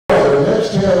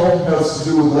panel has to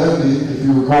do with lending. If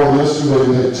you recall yesterday,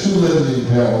 we had 2 lending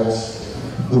panels.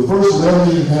 The first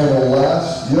lending panel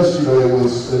yesterday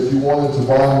was if you wanted to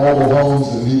buy mobile homes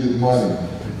and needed money.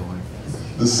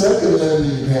 The second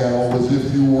lending panel was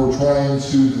if you were trying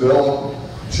to develop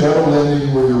chattel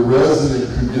lending where your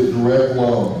resident could get direct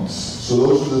loans. So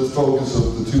those are the focus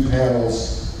of the 2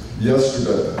 panels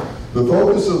yesterday. The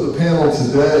focus of the panel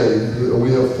today,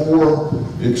 we have 4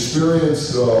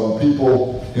 experienced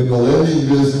people in the lending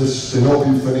business to help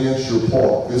you finance your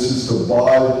park. This is to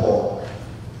buy the park.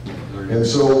 And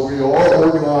so we are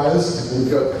organized. We've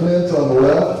got Clint on the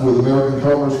left with American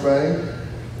Commerce Bank,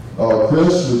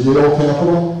 Chris with Yale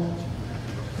Capital,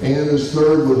 Ann is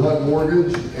third with Hunt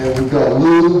Mortgage, and we've got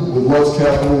Lou with Lutz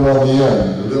Capital on the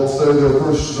end. They'll say their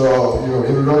first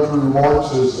introductory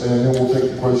remarks, and then we'll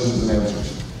take the questions and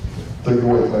answers. Take it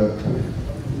away, Clint.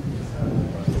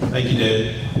 Thank you,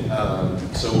 David.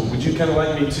 So would you kind of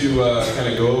like me to kind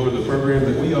of go over the program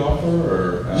that we offer?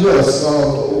 Or, Yes.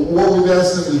 What we've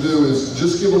asked them to do is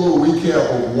just give a little recap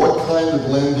of what kind of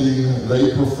lending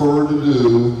they prefer to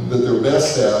do that they're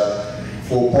best at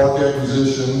for park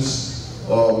acquisitions.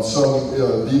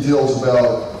 Some details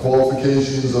about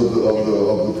qualifications of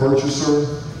the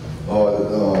purchaser,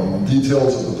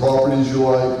 details of the properties you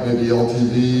like, maybe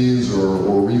LTVs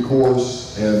or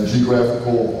recourse, and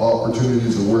geographical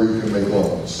opportunities of where you can make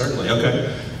loans. Certainly,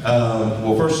 okay.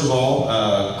 Well, first of all,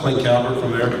 Clint Calvert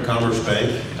from American Commerce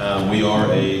Bank. We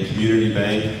are a community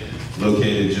bank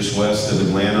located just west of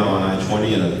Atlanta on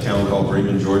I-20 in a town called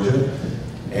Bremen, Georgia.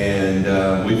 And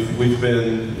we've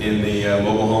been in the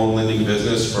mobile home lending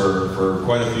business for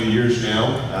quite a few years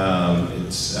now.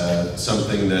 It's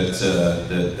something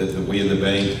that we in the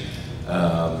bank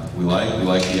we like. We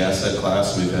like the asset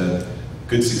class. We've had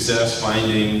good success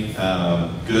finding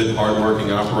good,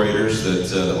 hardworking operators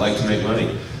that like to make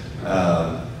money.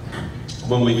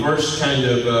 When we first kind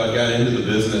of got into the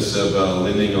business of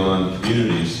lending on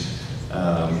communities,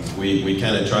 we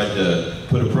kind of tried to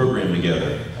put a program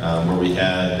together where we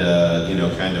had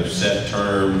kind of set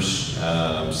terms,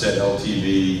 set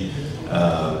LTV,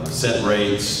 set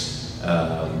rates.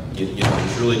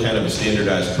 It's really kind of a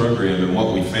standardized program, and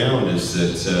what we found is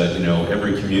that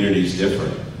every community is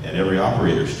different and every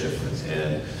operator is different,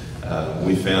 and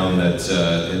we found that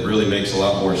it really makes a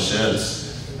lot more sense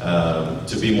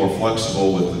to be more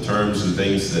flexible with the terms and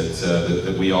things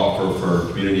that we offer for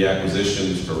community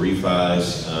acquisitions, for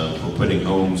refis, for putting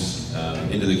homes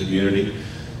into the community.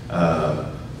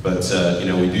 But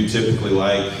we do typically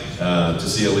like to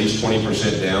see at least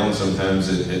 20% down. Sometimes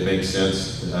it makes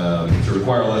sense to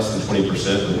require less than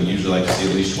 20%, but we usually like to see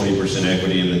at least 20%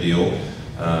 equity in the deal.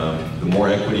 The more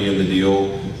equity in the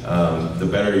deal, the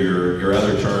better your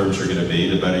other terms are going to be,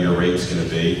 the better your rate's going to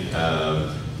be.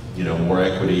 More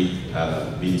equity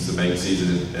means the bank sees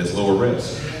it as lower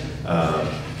risk.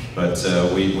 But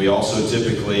we also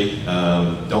typically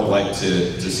don't like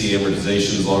to see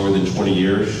amortizations longer than 20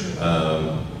 years.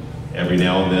 Every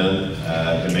now and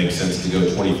then it makes sense to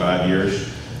go 25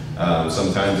 years.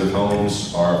 Sometimes if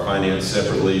homes are financed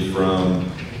separately from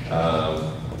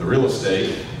the real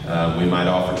estate, we might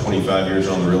offer 25 years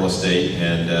on the real estate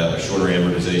and a shorter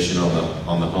amortization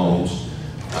on the homes.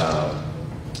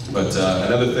 But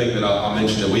another thing that I'll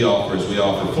mention that we offer is we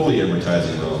offer fully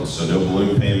amortizing loans. So no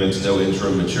balloon payments, no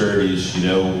interim maturities.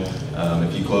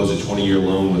 If you close a 20-year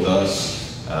loan with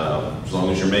us, as long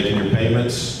as you're making your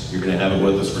payments, you're going to have it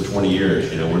with us for 20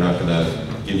 years. We're not going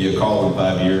to give you a call in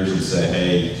 5 years and say,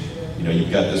 hey,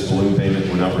 you've got this balloon payment,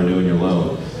 we're not renewing your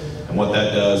loan. And what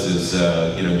that does is,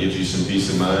 gives you some peace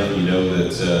of mind. You know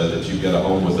that you've got a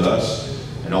home with us.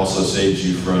 And also saves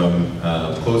you from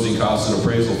closing costs and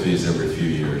appraisal fees every few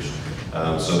years.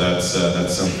 So that's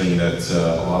something that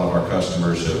a lot of our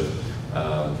customers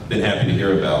have been happy to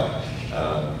hear about.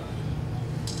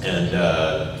 And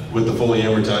with the fully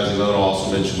amortizing loan, I'll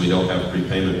also mention we don't have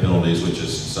prepayment penalties, which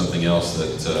is something else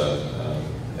that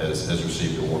has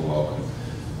received a warm welcome.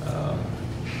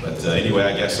 But anyway,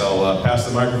 I guess I'll pass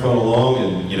the microphone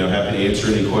along, and happy to answer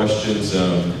any questions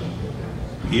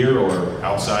here or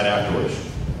outside afterwards.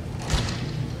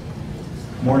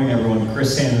 Morning, everyone.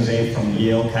 Chris San Jose from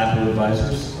Yale Capital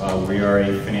Advisors. We are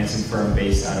a financing firm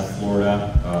based out of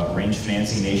Florida, arrange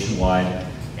financing nationwide,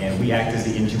 and we act as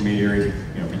the intermediary,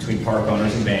 between park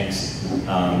owners and banks.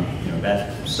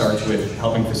 That starts with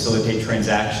helping facilitate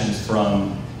transactions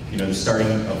from, the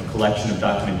starting of collection of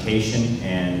documentation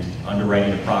and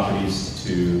underwriting the properties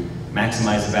to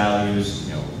maximize the values,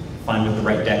 find what the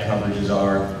right debt coverages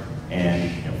are,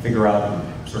 and figure out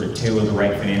sort of tailor the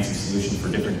right financing solution for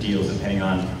different deals, depending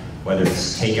on whether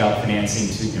it's takeout financing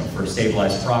for a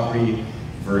stabilized property,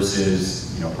 versus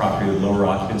property with lower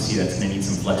occupancy that's going to need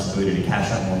some flexibility to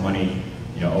cash out more money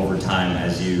over time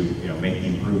as you make the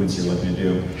improvements you're looking to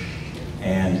do.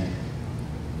 And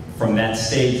from that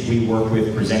stage, we work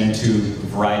with presenting to a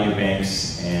variety of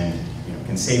banks, and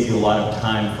can save you a lot of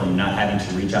time from not having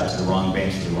to reach out to the wrong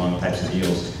banks for the wrong types of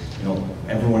deals.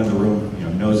 Everyone in the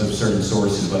room knows of certain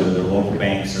sources, whether they're local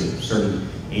banks or certain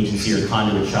agency or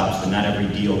conduit shops, but not every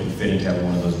deal can fit into every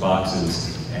one of those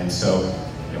boxes. And so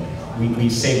we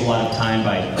save a lot of time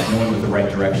by knowing what the right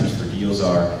directions for deals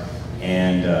are,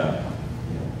 and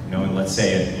knowing, let's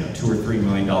say, a $2 or $3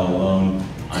 million loan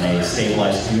on a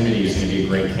stabilized community is going to be a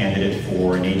great candidate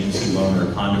for an agency loan or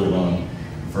a conduit loan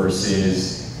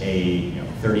versus a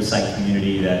 30-site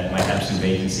community that might have some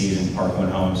vacancies and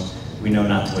park-owned homes. We know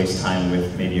not to waste time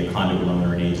with maybe a conduit loan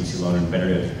or an agency loan, and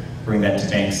better to bring that to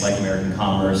banks like American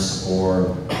Commerce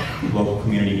or local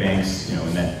community banks,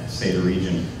 in that state or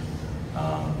region.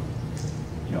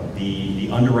 The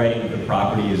underwriting of the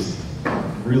property is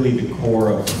really the core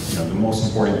of, the most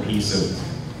important piece of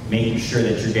making sure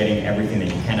that you're getting everything that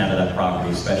you can out of that property,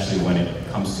 especially when it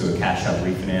comes to a cash out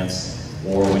refinance,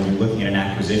 or when you're looking at an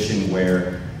acquisition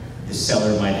where the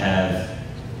seller might have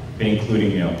been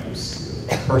including,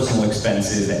 personal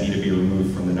expenses that need to be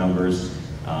removed from the numbers,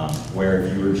 where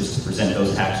if you were just to present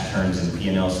those tax returns and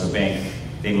P&Ls to a bank,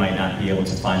 they might not be able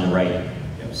to find the right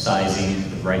sizing,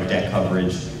 the right debt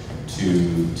coverage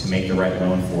to make the right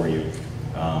loan for you.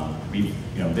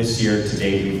 This year to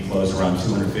date, we've closed around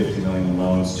 $250 million in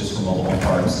loans just from mobile home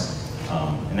parks,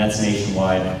 and that's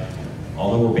nationwide.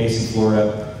 Although we're based in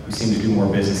Florida, we seem to do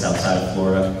more business outside of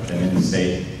Florida than in the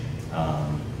state.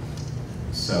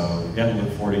 So yeah, I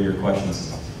look forward to your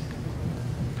questions.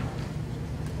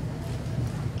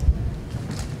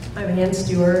 I'm Ann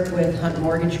Stewart with Hunt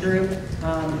Mortgage Group.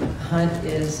 Hunt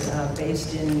is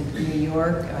based in New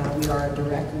York. We are a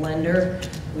direct lender.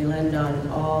 We lend on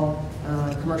all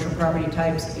commercial property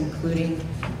types, including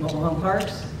mobile home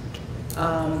parks.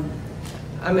 I'm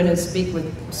going to speak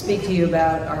to you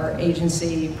about our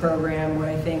agency program, what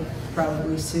I think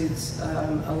probably suits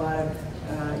a lot of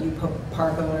you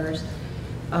park owners.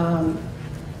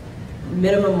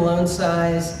 Minimum loan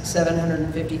size,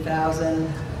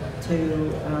 $750,000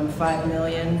 to $5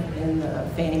 million in the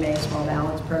Fannie Mae small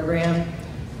balance program.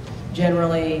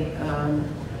 Generally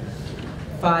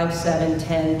 5, 7,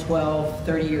 10, 12,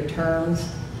 30-year terms.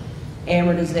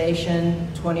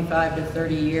 Amortization, 25 to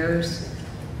 30 years.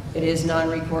 It is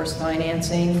non-recourse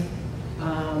financing.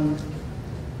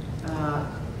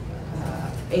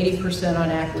 80%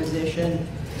 on acquisition,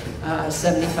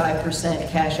 75%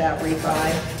 cash out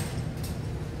refi.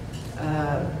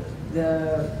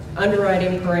 The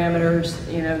underwriting parameters,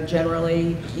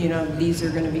 generally, these are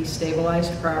going to be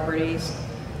stabilized properties.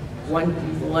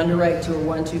 We'll underwrite to a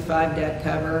 125 debt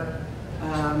cover.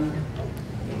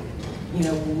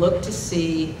 We'll look to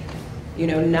see,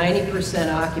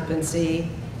 90% occupancy,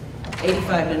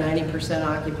 85 to 90%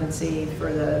 occupancy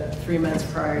for the 3 months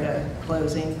prior to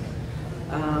closing.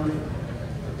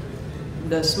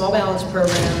 The small balance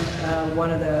program,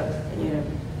 one of the,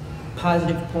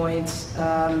 positive points,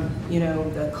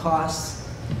 the costs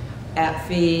at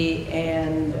fee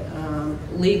and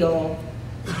legal,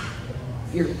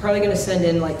 you're probably going to send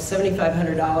in like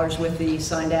 $7,500 with the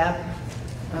signed app.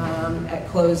 At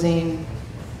closing,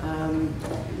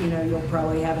 you'll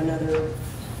probably have another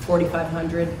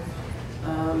 $4,500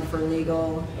 for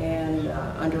legal and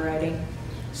underwriting.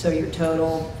 So your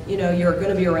total, you're going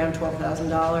to be around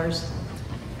 $12,000.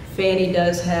 Fannie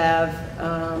does have,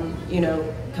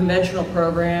 conventional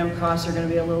program. Costs are going to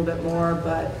be a little bit more,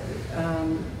 but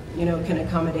can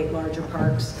accommodate larger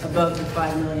parks above the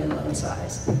 $5 million loan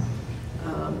size.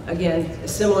 Again,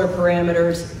 similar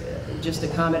parameters, just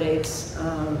accommodates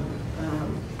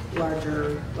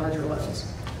larger loans.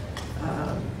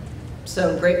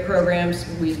 So great programs.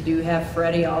 We do have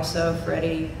Freddie also.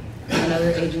 Freddie,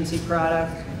 another agency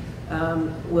product,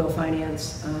 will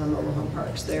finance mobile home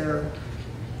parks. They're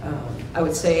I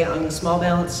would say on the small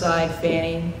balance side,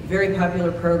 Fannie, very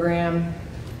popular program.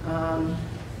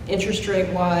 Interest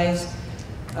rate wise,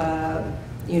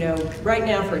 right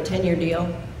now for a 10-year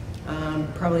deal,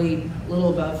 probably a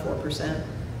little above 4%,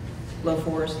 low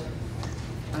fours.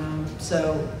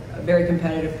 So very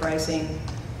competitive pricing,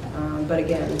 but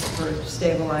again, for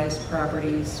stabilized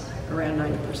properties, around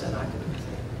 90% occupancy.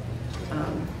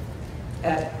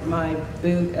 At my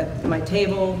booth, at my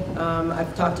table,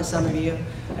 I've talked to some of you.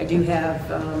 I do have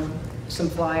some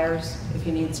flyers if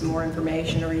you need some more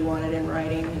information or you want it in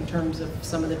writing in terms of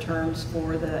some of the terms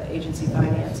for the agency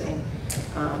financing.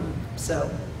 So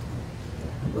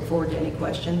look forward to any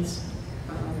questions.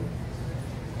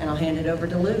 And I'll hand it over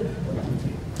to Lou.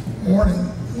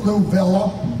 Morning, Lou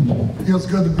Vella. Feels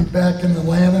good to be back in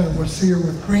Atlanta, and we're here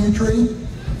with Green Tree,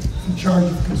 in charge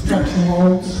of construction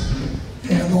loans,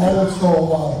 and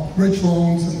also bridge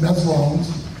loans and mezz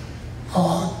loans.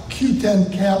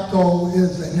 Q10 Capital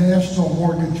is a national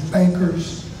mortgage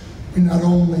bankers. We not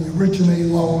only originate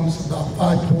loans, about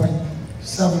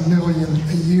 $5.7 million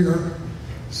a year,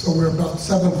 so we're about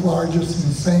 7th largest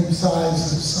and the same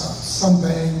size as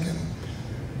Sunbank and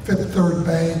Fifth Third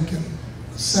Bank and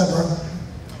et cetera,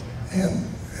 and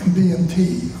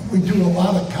B&T. We do a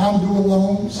lot of conduit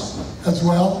loans as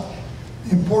well.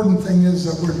 The important thing is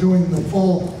that we're doing the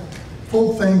full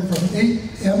thing from 8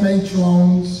 MH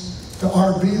loans to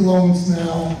RV loans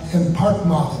now and park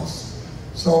models.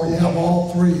 So you have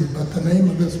all three, but the name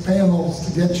of this panel is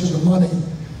to get you the money.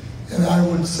 And I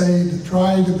would say to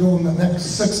try to go in the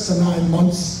next 6 to 9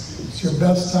 months. It's your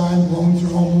best time. Loans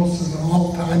are almost at an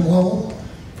all-time low,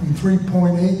 from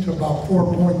 3.8 to about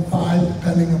 4.5,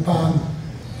 depending upon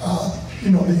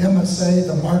the MSA,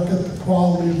 the market, the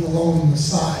quality of the loan, and the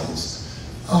size.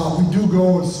 We do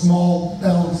go with small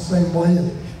balance, same way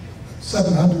at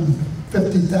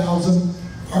 750,000.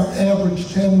 Our average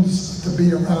tends to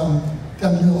be around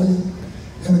 10 million,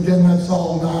 and again, that's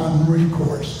all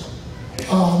non-recourse.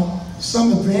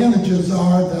 Some advantages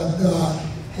are that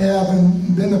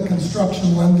having been a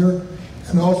construction lender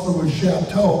and also with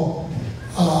Chateau,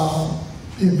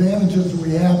 the advantages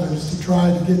we have is to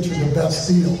try to get you the best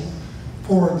deal.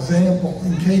 For example,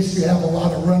 in case you have a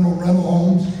lot of rental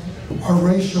homes, our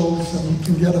ratios, and we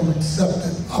can get them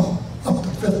accepted up to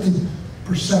 50%,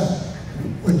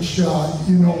 which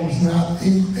was not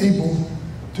able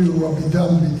to be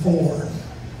done before.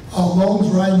 Loans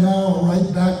right now are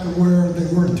right back to where they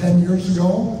were 10 years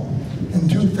ago, in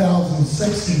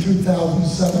 2006 and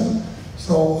 2007.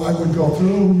 So I would go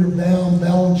through your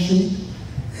balance sheet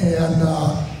and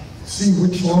see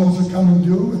which loans are coming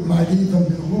due. It might even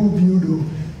behoove you to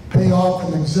pay off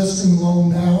an existing loan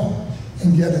now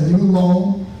and get a new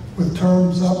loan with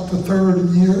terms up to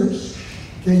 30 years,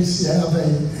 in case you have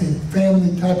a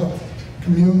family type of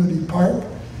community park.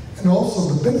 And also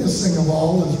the biggest thing of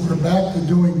all is we're back to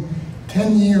doing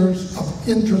 10 years of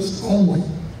interest only.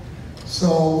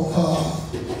 So,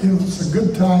 it's a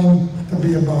good time to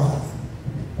be a borrower.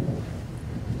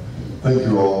 Thank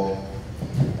you all.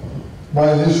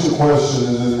 My initial question,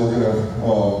 and then we're going to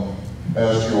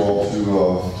ask you all to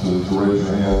raise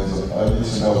your hands. I need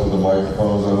some help with the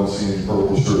microphones. I don't see any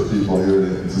purple shirt people here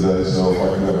today, so if I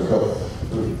can have a couple of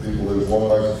people. There's one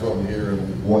microphone here and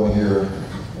one here.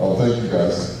 Thank you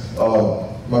guys.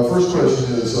 My first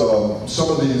question is, some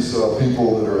of these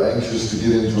people that are anxious to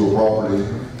get into a property,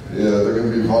 they're going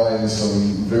to be buying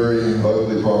some very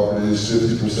ugly properties,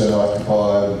 50%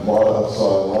 occupied, a lot of upside, a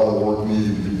lot of work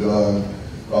needed to be done.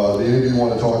 Do any of you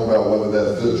want to talk about whether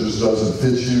that just doesn't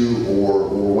fit you or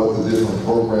what the different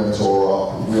programs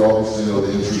are? We obviously know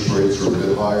the interest rates are a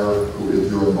bit higher if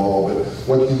you're involved, but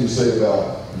what can you say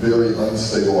about very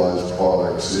unstabilized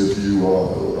products? If you,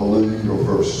 Lou, you can go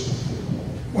first.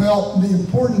 Well, the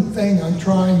important thing on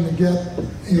trying to get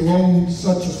a loan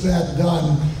such as that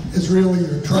done is really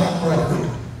your track record,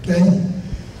 okay?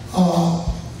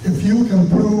 If you can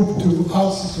prove to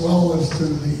us as well as to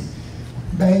the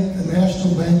bank, the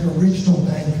national bank or regional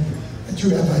bank, that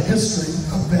you have a history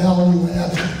of value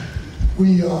added,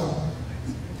 we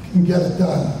can get it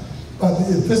done. But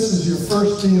if this is your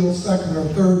first deal, second or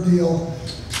third deal,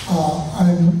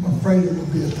 I'm afraid it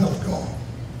would be a tough go.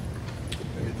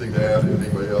 Anything to add?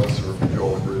 Anybody else, or if you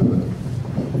all agree with that?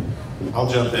 I'll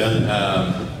jump in.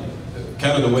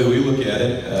 Kind of the way we look at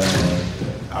it,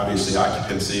 obviously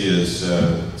occupancy is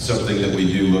something that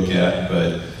we do look at,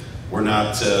 but we're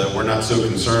not so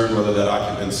concerned whether that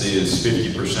occupancy is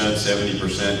 50%,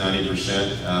 70%,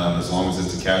 90%, as long as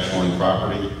it's a cash flowing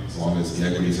property, as long as the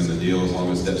equity's in the deal, as long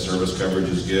as debt service coverage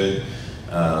is good.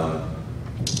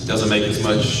 It doesn't make as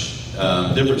much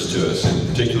difference to us, and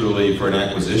particularly for an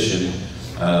acquisition.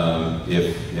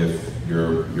 If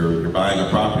you're buying a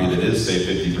property that is, say,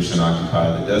 50%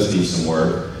 occupied, that does need some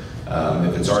work,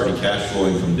 if it's already cash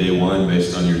flowing from day one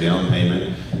based on your down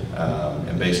payment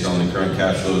and based on the current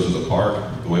cash flows of the park,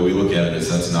 the way we look at it is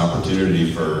that's an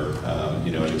opportunity for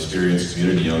an experienced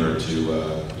community owner to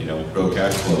grow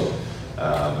cash flow.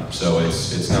 So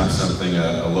it's not something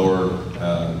a lower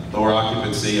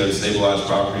occupancy, stabilized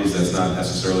properties. That's not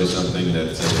necessarily something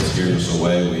that scares us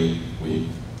away. We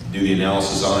do the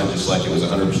analysis on it just like it was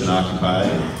 100% occupied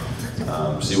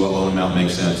and see what loan amount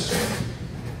makes sense.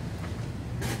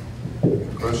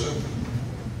 Question?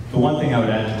 The one thing I would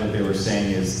add to what they were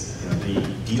saying is the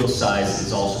deal size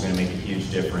is also going to make a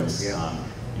huge difference.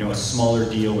 a smaller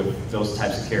deal with those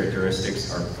types of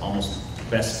characteristics are almost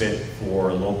best fit for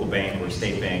a local bank or a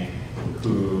state bank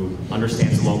who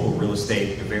understands the local real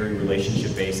estate. They're very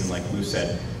relationship-based, and like Lou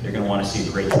said, they're going to want to see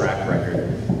a great track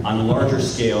record. On a larger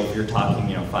scale, if you're talking,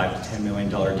 $5 to $10 million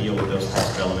deal with those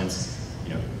types of elements,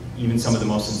 even some of the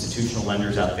most institutional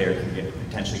lenders out there can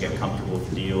potentially get comfortable with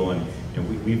the deal.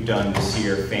 And we've done this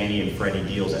year Fannie and Freddie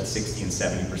deals at 60 and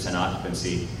 70%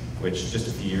 occupancy, which just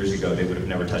a few years ago they would have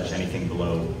never touched anything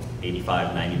below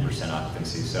 85, 90%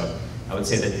 occupancy. So I would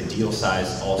say that the deal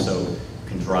size also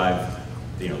can drive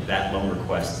that loan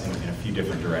request in a few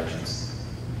different directions.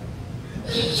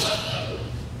 There's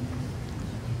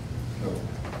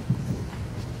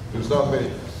not many.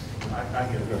 I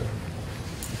can go.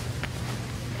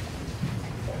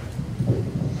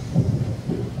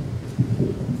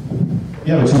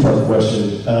 Yeah, I have a two-part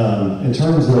question. In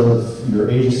terms of your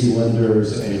agency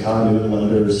lenders and conduit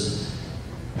lenders,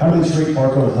 how do they treat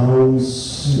park-owned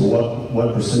homes?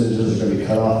 What percentages are going to be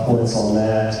cut-off points on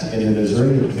that? And then is there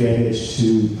any advantage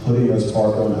to putting those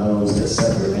park-owned homes in a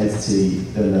separate entity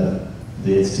than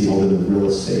the entity holding the real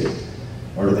estate?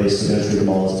 Or do they still treat them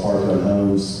all as park-owned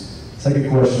homes? Second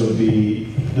question would be,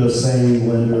 those same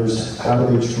lenders, how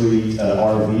do they treat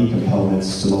RV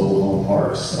components to mobile home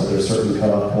parks? Are there certain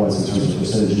cutoff points in terms of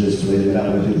percentages where they may not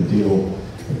want to do the deal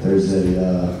if there's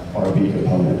a RV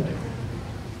component?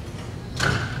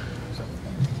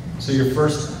 So your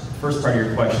first part of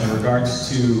your question, in regards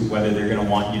to whether they're going to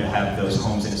want you to have those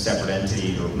homes in a separate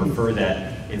entity or prefer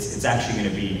that, it's actually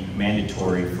going to be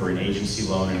mandatory for an agency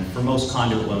loan, and for most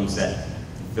conduit loans that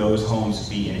those homes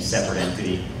be in a separate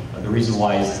entity. The reason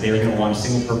why is they're going to want a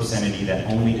single purpose entity that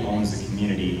only owns the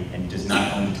community and does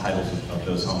not own the titles of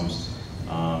those homes.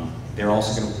 They're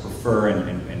also going to prefer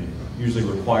and usually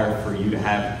require for you to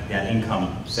have that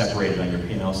income separated on your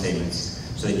P&L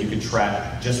statements so that you could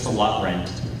track just the lot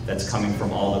rent that's coming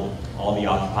from all the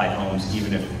occupied homes,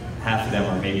 even if half of them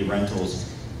are maybe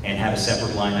rentals, and have a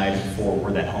separate line item for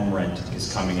where that home rent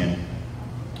is coming in.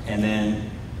 And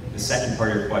then the second part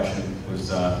of your question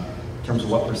was in terms of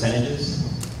what percentages?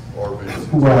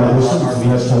 Right, there's some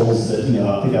thresholds that,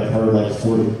 I think I've heard like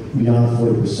beyond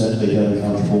 40% they get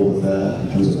uncomfortable with that in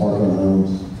terms of park-owned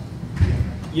homes.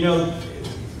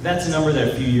 That's a number that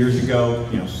a few years ago,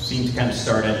 seemed to kind of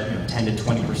start at 10 to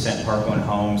 20% park-owned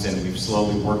homes, and we've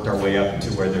slowly worked our way up to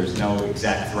where there's no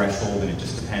exact threshold, and it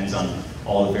just depends on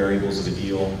all the variables of a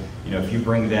deal. If you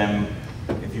bring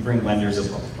lenders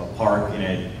a park in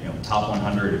a top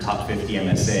 100 or top 50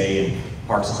 MSA and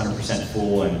park's 100%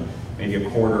 full, and maybe a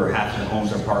quarter or half of the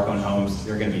homes are park-owned homes,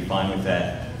 they're going to be fine with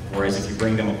that. Whereas if you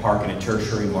bring them a park in a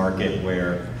tertiary market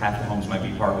where half the homes might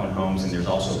be park-owned homes and there's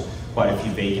also quite a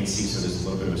few vacancies, so there's a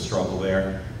little bit of a struggle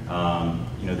there,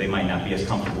 they might not be as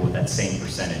comfortable with that same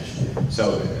percentage.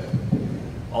 So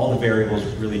all the variables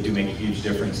really do make a huge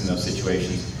difference in those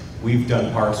situations. We've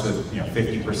done parks with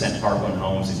 50% park-owned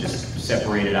homes and just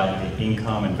separated out the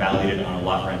income and valued it on a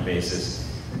lot rent basis.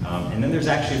 And then there's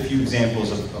actually a few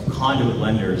examples of conduit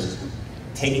lenders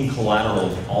taking collateral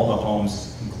of all the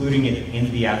homes, including it into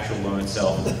the actual loan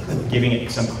itself, giving it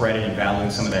some credit and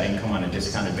valuing some of that income on a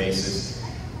discounted basis.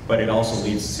 But it also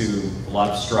leads to a lot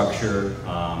of structure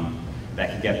that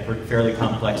can get fairly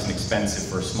complex and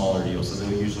expensive for a smaller deal. So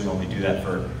they'll usually only do that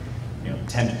for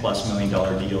 $10+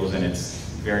 million deals, and it's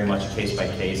very much a case by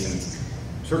case, and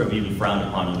it's sort of even frowned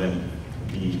upon within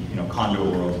the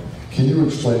conduit world. Can you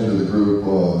explain to the group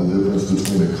the difference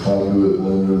between a conduit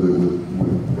lender that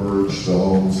would merge the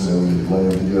homes and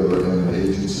land together and an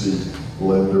agency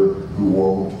lender who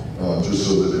won't, just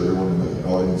so that everyone in the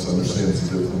audience understands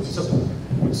the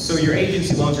difference? So your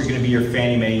agency loans are going to be your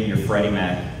Fannie Mae and your Freddie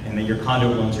Mac, and then your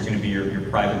conduit loans are going to be your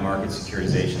private market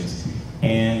securitizations.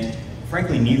 And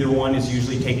frankly, neither one is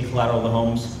usually taking collateral of the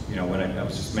homes. When I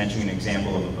was just mentioning an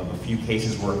example of a few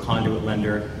cases where a conduit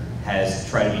lender has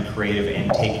tried to be creative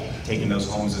and taking those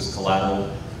homes as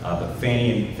collateral. But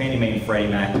Fannie Mae and Freddie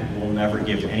Mac will never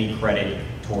give any credit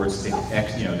towards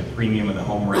the premium of the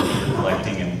home rent that you're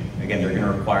collecting, and again, they're going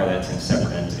to require that in a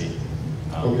separate entity.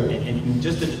 Okay. And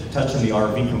just to touch on the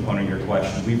RV component of your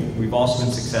question, we've also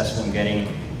been successful in getting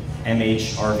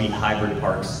MH RV hybrid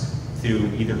parks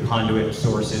through either conduit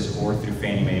sources or through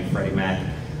Fannie Mae and Freddie Mac.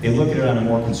 They look at it on a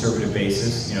more conservative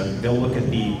basis. They'll look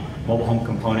at the mobile home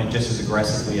component just as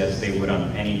aggressively as they would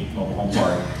on any mobile home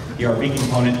park. The RV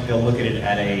component, they'll look at it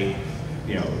at a,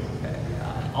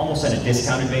 almost at a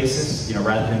discounted basis.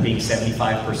 Rather than being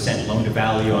 75% loan to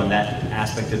value on that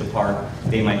aspect of the park,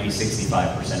 they might be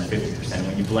 65% or 50%.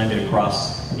 When you blend it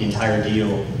across the entire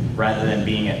deal, rather than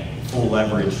being at full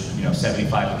leverage,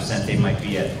 75%, they might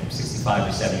be at 65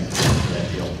 to 70% for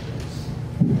that deal.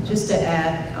 Just to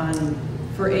add on,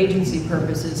 for agency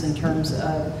purposes in terms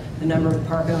of the number of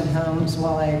park-owned homes,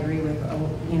 while I agree with,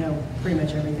 you know, pretty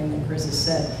much everything that Chris has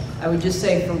said, I would just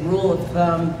say for rule of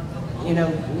thumb, you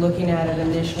know, looking at it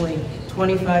initially,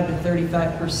 25 to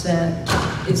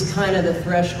 35% is kind of the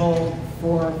threshold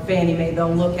for Fannie Mae. They'll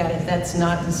look at it. That's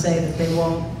not to say that they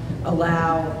won't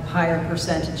allow higher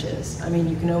percentages. I mean,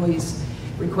 you can always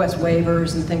request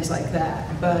waivers and things like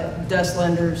that, but DUS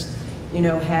lenders, you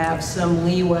know, have some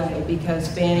leeway because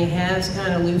Fannie has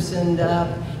kind of loosened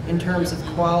up in terms of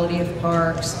quality of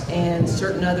parks and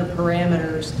certain other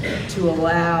parameters to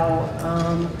allow,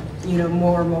 you know,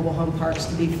 more mobile home parks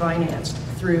to be financed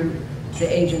through the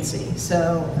agency.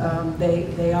 So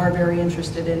they are very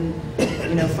interested in,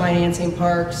 you know, financing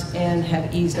parks and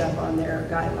have eased up on their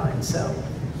guidelines. So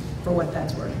for what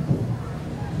that's worth.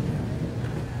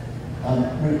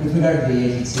 With regard to the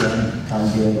agency and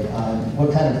conduit,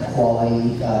 what kind of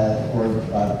quality or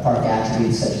park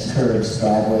attributes such as curbs,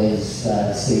 driveways,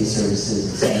 city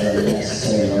services, etc. are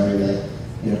necessary in order to,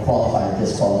 you know, qualify or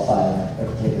disqualify a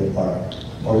particular park?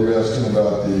 Are you asking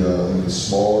about the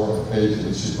smaller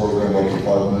agency program up to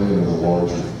 $5 million or the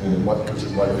larger? And what, because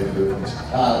it might make a difference?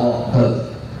 Well, both.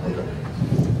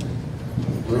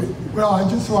 Okay. Well, I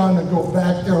just wanted to go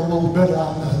back there a little bit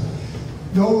on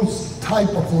those type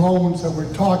of loans that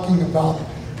we're talking about.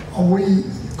 We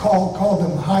call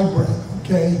them hybrid,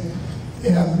 okay?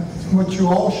 And what you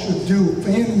all should do,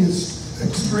 Fannie is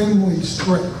extremely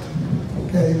strict,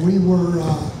 okay? We were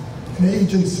an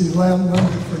agency lender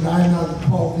for 9 out of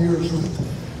 12 years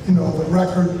with, you know, the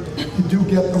record. You do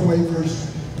get the waivers.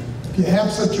 If you have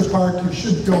such a park, you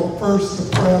should go first to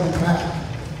Fred and Mac,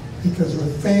 because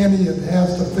with Fannie, it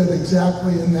has to fit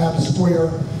exactly in that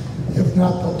square. If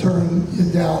not, they'll turn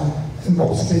you down in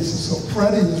most cases. So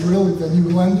Freddie is really the new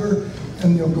lender,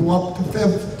 and you'll go up to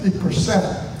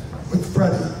 50% with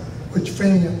Freddie, which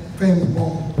Fannie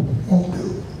won't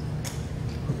do.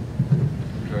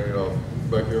 Okay,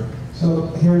 back here. So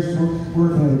here's, we're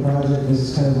working on a project. This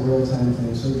is kind of a real-time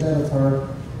thing. So we've got a park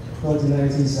built in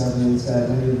 1970. It's got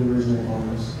many of the original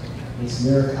homes. It's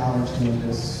near a college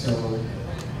campus, so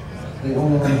they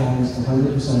own their own homes,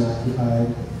 100% occupied,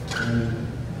 and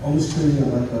almost treating it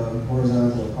like a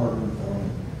horizontal apartment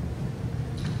building.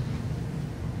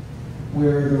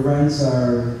 Where the rents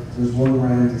are, there's one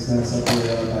rent, it's not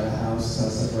separated out by the house, it's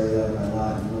not separated out by a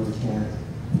lot, you really can't.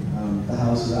 The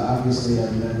houses obviously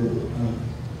have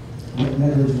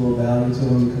negligible value to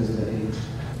them because of the age.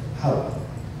 How?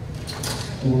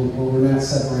 We're not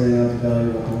separating out the value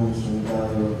of the homes from the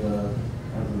value of the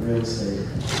real estate.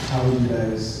 How would you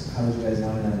guys line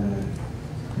that in?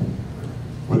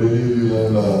 Would any of you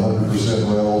lend 100%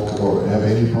 rental or have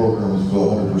any programs with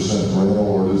 100% rental,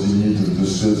 or does he need to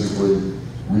just physically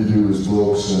redo his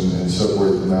books and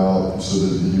separate them out so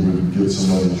that he would get some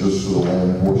money just for the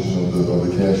land portion of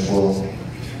the cash flow?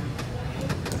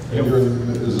 Yep.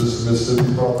 Is this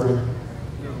Mississippi property?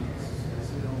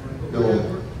 No.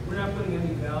 We're not putting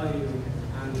any value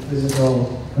on Physical.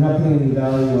 We're not putting any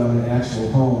value on the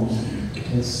actual homes.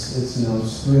 It's you know,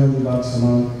 it's $300 a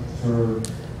month for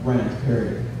rent,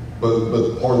 period.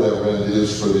 But part of that rent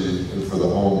is for the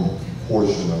home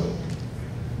portion of it.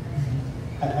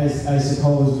 I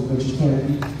suppose, but you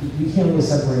can't really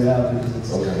separate it out because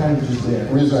it's kind of just there.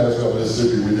 The reason I asked about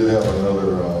Mississippi, we did have another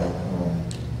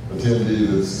attendee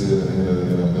that's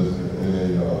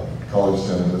in a college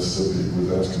town in Mississippi who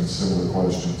was asking similar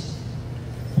questions.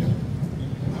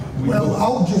 Well,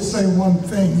 I'll just say one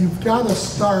thing. You've got to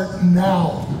start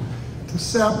now to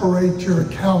separate your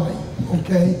accounting,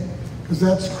 okay? Because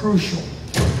that's crucial,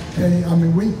 okay? I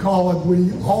mean, we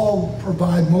all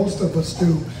provide, most of us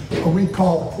do, what we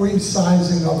call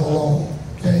pre-sizing of a loan,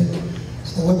 okay?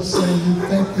 So let's say you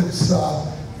think it's,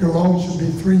 your loan should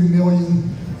be $3 million,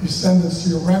 you send us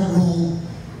your rent roll,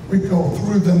 we go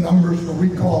through the numbers, what we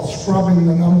call scrubbing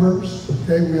the numbers,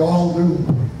 okay? We all do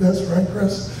this, right,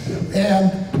 Chris?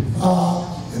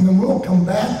 And then we'll come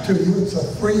back to you. It's a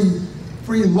free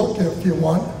look if you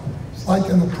want. It's like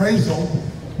an appraisal.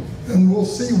 And we'll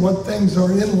see what things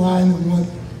are in line and what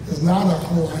is not out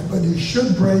of line. But you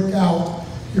should break out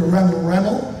your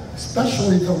rental,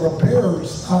 especially the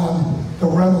repairs on the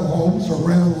rental homes or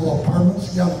rental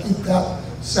apartments. You got to keep that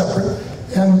separate.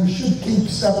 And you should keep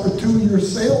separate to your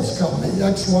sales company,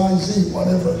 XYZ,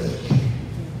 whatever it is.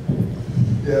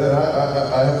 Yeah,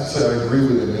 and I have to say I agree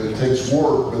with him. It takes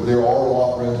work, but there are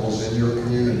lot rentals in your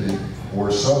community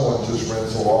where someone just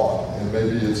rents a lot, and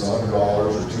maybe it's $100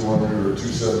 or $200 or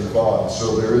 $275.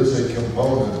 So there is a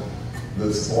component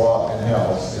that's lot and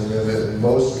house, and then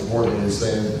most importantly,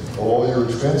 saying all your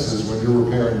expenses when you're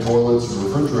repairing toilets and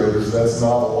refrigerators, that's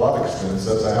not a lot expense,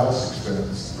 that's a house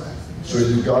expense. So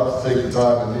you've got to take the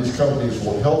time, and these companies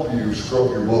will help you scrub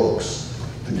your books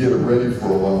to get it ready for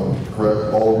a loan,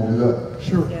 correct? All of you do that?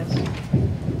 Sure. Yes.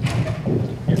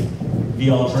 The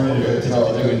alternative to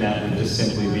doing that would just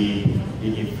simply be,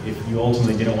 if you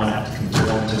ultimately didn't want to have to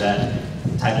conform to that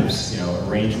type of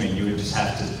arrangement, you would just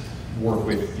have to work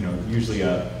with usually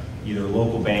either a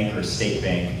local bank or a state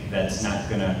bank that's not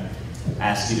going to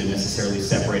ask you to necessarily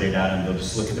separate it out, and they'll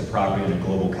just look at the property on a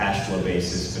global cash flow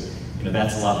basis. But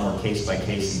that's a lot more case by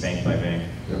case and bank by bank.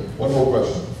 Yeah. One more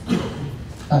question.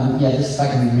 Yeah, just if I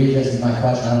can revisit my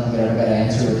question, I don't think I ever got an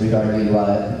answer with regard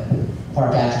to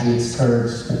park attributes,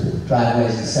 curbs,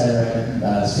 driveways,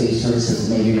 etc., city services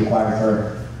that may be required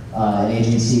for an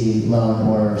agency loan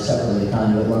or separately a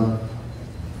conduit loan.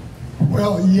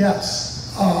 Well,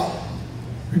 yes.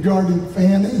 Regarding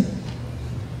Fannie,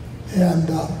 and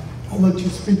I'll let you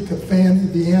speak to Fannie,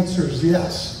 the answer is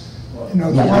yes. Yeah,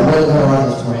 what are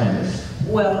those parameters?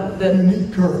 Well, You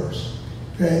need curbs,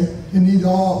 okay? You need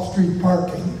all-street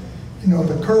parking.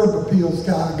 The curb appeal's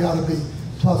got to be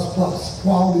plus.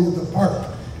 Quality of the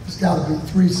park has got to be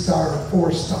 3-star or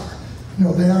 4-star.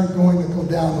 They aren't going to go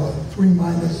down to a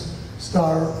 3-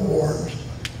 star or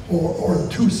a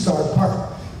 2-star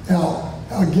park. Now,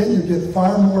 again, you get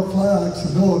far more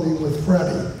flexibility with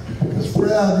Freddie, because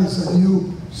Freddie's a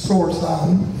new source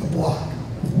on the block.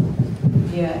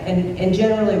 Yeah, and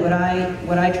generally what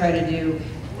I try to do,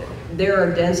 there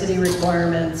are density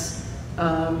requirements.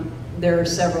 There are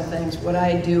several things. What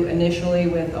I do initially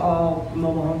with all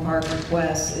mobile home park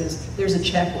requests is there's a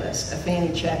checklist, a Fannie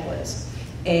checklist.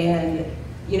 And,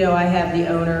 I have the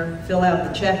owner fill out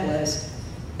the checklist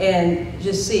and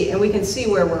just see, and we can see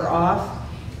where we're off.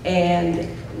 And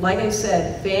like I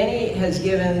said, Fannie has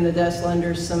given the desk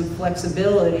lenders some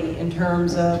flexibility in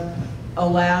terms of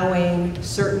allowing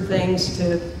certain things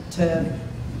to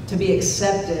be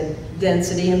accepted.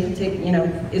 Density in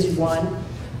particular, is one.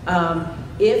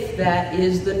 If that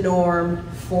is the norm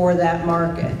for that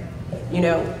market.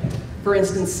 For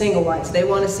instance, single wides. They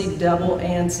want to see double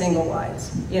and single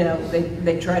wides.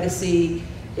 They try to see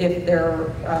if there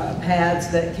are pads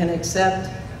that can accept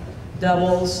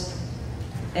doubles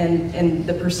and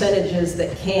the percentages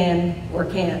that can or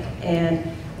can't. And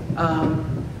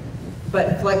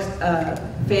but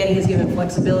Fannie has given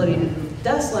flexibility to the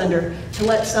desk lender to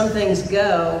let some things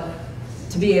go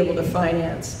to be able to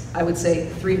finance. I would say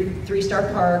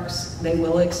three-star parks, they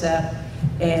will accept.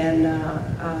 And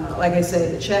like I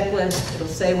say, the checklist, it'll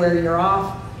say where you're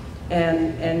off.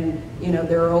 And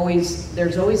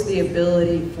there's always the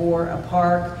ability for a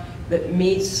park that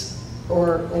meets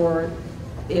or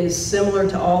is similar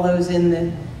to all those in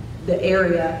the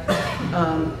area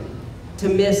to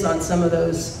miss on some of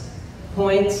those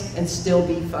points and still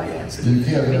be financed. You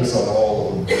can't miss on all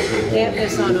of them. Can't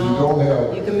miss on all. If you don't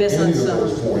have You can miss on any of some.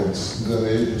 those points, then the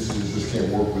agencies just can't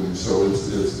work with you. So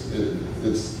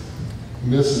it's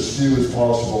miss as few as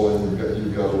possible, and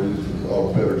you've got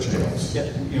a better chance.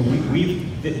 Yeah, we've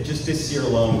just this year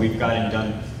alone, we've gotten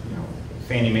done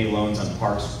Fannie Mae loans on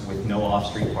parks with no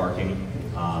off-street parking,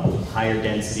 higher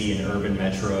density in urban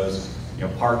metros,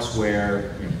 parks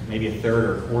where maybe a third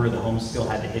or a quarter of the homes still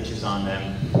had the hitches on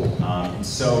them. And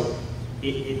so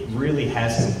it really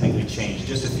has completely changed.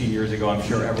 Just a few years ago, I'm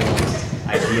sure everyone's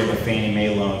idea of a Fannie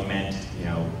Mae loan meant,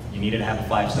 you needed to have a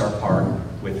 5-star park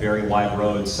with very wide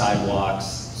roads, sidewalks,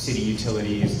 city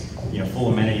utilities,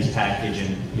 full amenities package,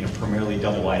 and primarily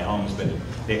double-wide homes. But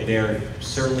they've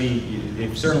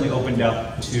certainly opened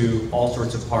up to all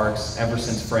sorts of parks ever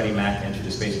since Freddie Mac entered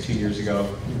the space 2 years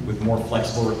ago with more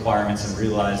flexible requirements and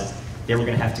realized they were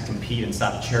going to have to compete and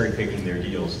stop cherry-picking their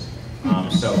deals.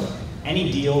 So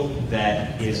any deal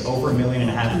that is over $1.5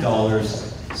 million,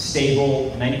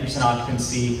 stable, 90%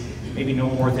 occupancy, maybe no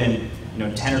more than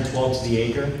 10 or 12 to the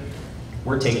acre,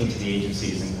 we're taking to the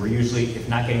agencies, and we're usually, if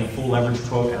not getting a full leverage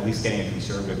quote, at least getting a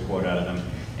conservative quote out of them.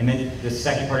 And then the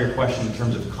second part of your question, in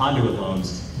terms of conduit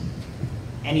loans,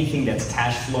 anything that's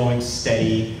cash flowing,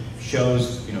 steady,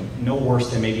 shows no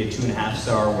worse than maybe a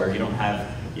 2.5-star where you don't have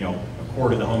a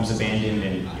quarter of the homes abandoned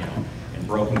and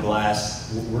broken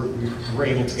glass. We're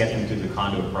able to get them through the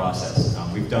conduit process.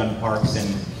 We've done parks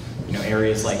in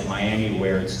areas like Miami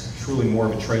where it's truly more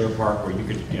of a trailer park where you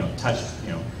could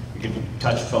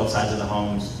touch both sides of the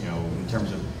homes, in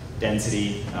terms of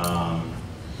density,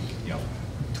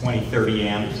 20, 30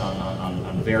 amps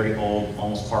on very old,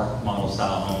 almost park model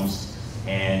style homes.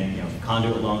 And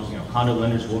conduit loans, conduit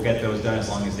lenders will get those done as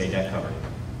long as they debt cover.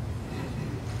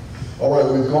 All right,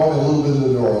 we've gone a little bit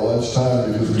into our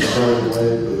lunchtime because we started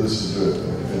late, but this is a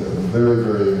very,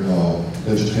 very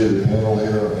educated panel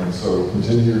here, and so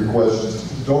continue your questions.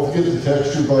 Don't forget to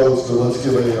text your votes, but let's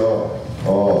give a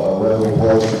round of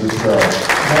applause to this crowd.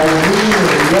 Now we're meeting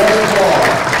at 1 o'clock.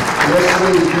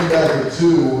 Yesterday we came back at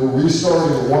 2. We're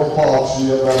restarting at 1 o'clock, so you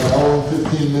have about an hour and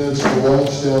 15 minutes for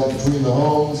lunch down between the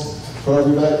homes. But I'll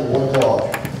be back at 1 o'clock.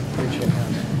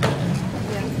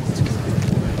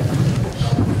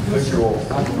 Thank you all.